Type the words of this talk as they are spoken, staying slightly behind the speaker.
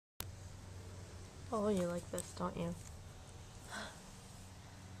Oh, you like this, don't you?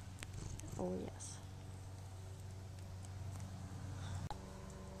 Oh, yes.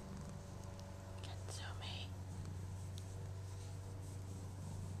 Katsumi.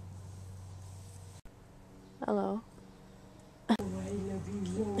 Hello. I love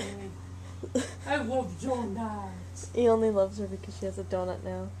you, Lord. I love donuts. He only loves her because she has a donut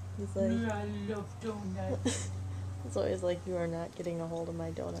now. He's like... I love donuts. He's always like, you are not getting a hold of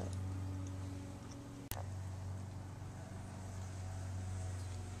my donut.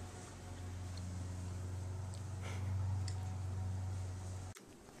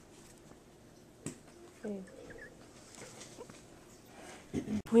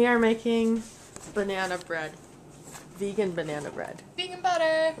 We are making banana bread. Vegan banana bread. Vegan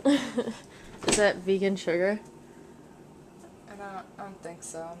butter! Is that vegan sugar? I don't think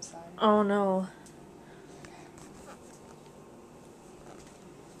so, I'm sorry. Oh no.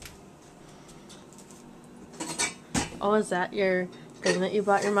 Oh, is that your thing that you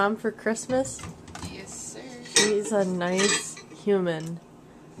bought your mom for Christmas? Yes, sir. She's a nice human.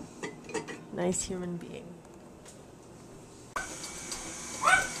 Nice human being.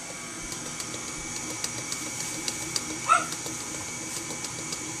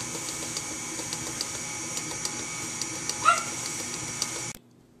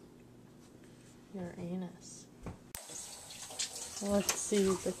 Your anus. Let's see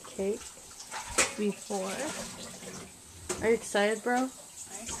the cake before. Are you excited, bro?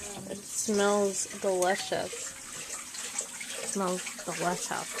 It smells delicious. It smells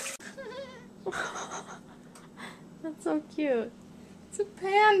delicious. That's so cute. It's a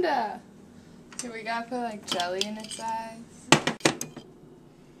panda! Here we gotta put like jelly in its eyes.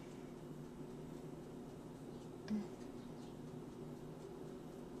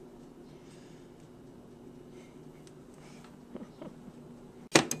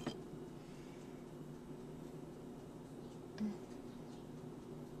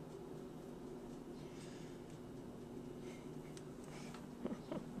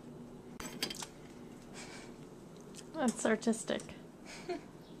 That's artistic.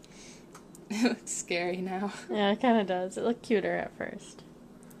 It looks scary now. Yeah, it kind of does. It looked cuter at first.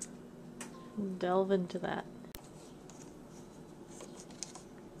 Delve into that.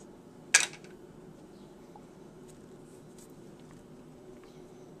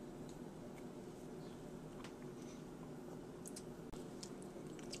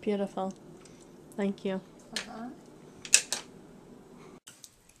 It's beautiful. Thank you. Uh-huh.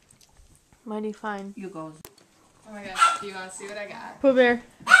 Mighty fine. You go. Oh my gosh, do you want to see what I got? Pooh Bear.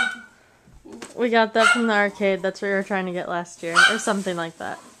 We got that from the arcade. That's what we were trying to get last year. Or something like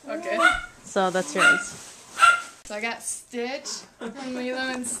that. Okay. So that's yours. So I got Stitch from Lilo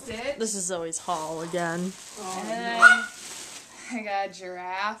and Stitch. This is Zoe's haul again. And then I got a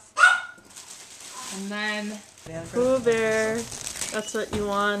giraffe. And then... Pooh Bear. That's what you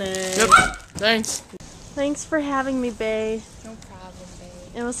wanted. Yep. Thanks. Thanks for having me, Bae. No problem,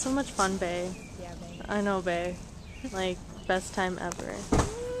 babe. It was so much fun, Bae. Yeah, babe. I know, Bae. Like, best time ever.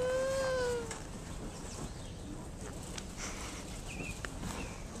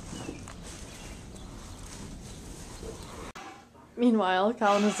 Meanwhile,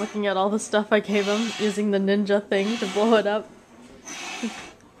 Collin is looking at all the stuff I gave him, using the ninja thing to blow it up.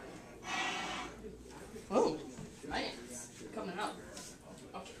 Oh, nice. Coming up.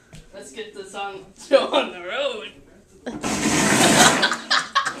 Okay, let's get this on the road.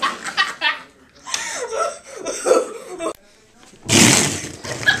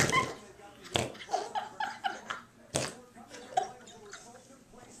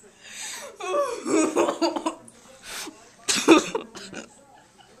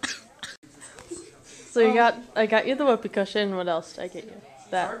 So I got you the whoopee cushion. What else did I get you?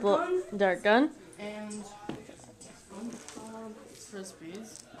 That dart gun. And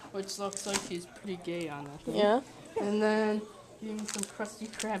frisbees, which looks like he's pretty gay on that thing. Yeah. And then give me some Krusty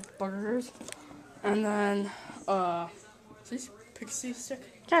Krab burgers. And then these pixie stick.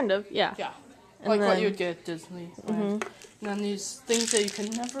 Kind of, yeah. Yeah. And Like what then- you would get at Disney. And then these things that you can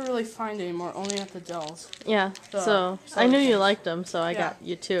never really find anymore, only at the Dells. Yeah. The So I knew you liked them, so I Yeah. got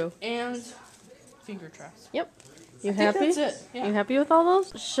you two. And finger traps. Yep. You I think happy? that's it. Yeah. You happy with all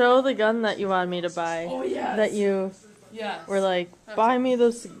those? Show the gun that you wanted me to buy. Oh, yes. That you Yes. were like, buy me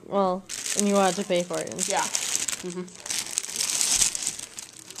this. Well, and you wanted to pay for it. Yeah.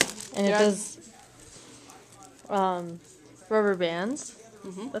 And Yeah. it does rubber bands.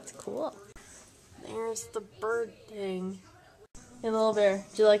 That's cool. There's the bird thing. Hey, little bear,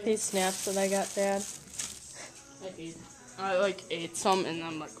 do you like these snaps that I got, Dad? I ate some and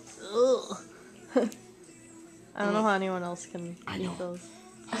I'm like, Ugh. I don't know how anyone else can eat those.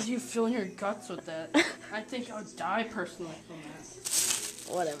 How do you feel in your guts with that? I think I would die personally from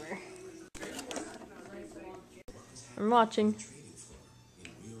that. Whatever. I'm watching.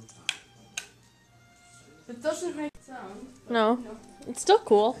 It doesn't make sound. No, it's still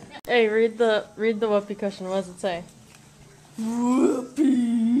cool. Hey, read the whoopee cushion. What does it say?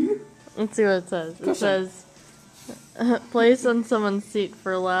 Whoopee. Let's see what it says. It Cushion. says, place on someone's seat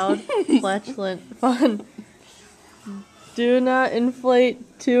for loud, flatulent fun. Do not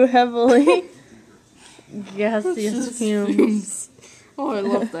inflate too heavily. Gaseous fumes. Oh, I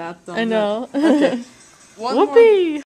love that though. I know. Okay. One more. Whoopee!